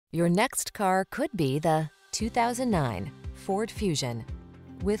Your next car could be the 2009 Ford Fusion.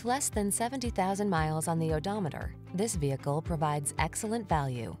 With less than 70,000 miles on the odometer, this vehicle provides excellent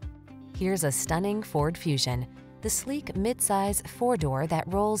value. Here's a stunning Ford Fusion, the sleek midsize four-door that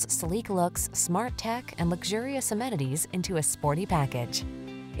rolls sleek looks, smart tech, and luxurious amenities into a sporty package.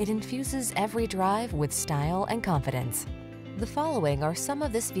 It infuses every drive with style and confidence. The following are some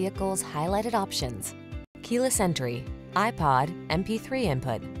of this vehicle's highlighted options: keyless entry, iPod, MP3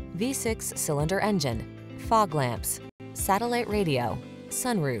 input, V6 cylinder engine, fog lamps, satellite radio,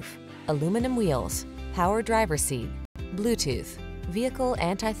 sunroof, aluminum wheels, power driver's seat, Bluetooth, vehicle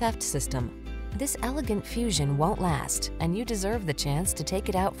anti-theft system. This elegant Fusion won't last, and you deserve the chance to take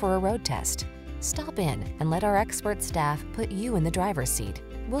it out for a road test. Stop in and let our expert staff put you in the driver's seat.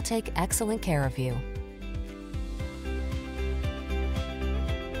 We'll take excellent care of you.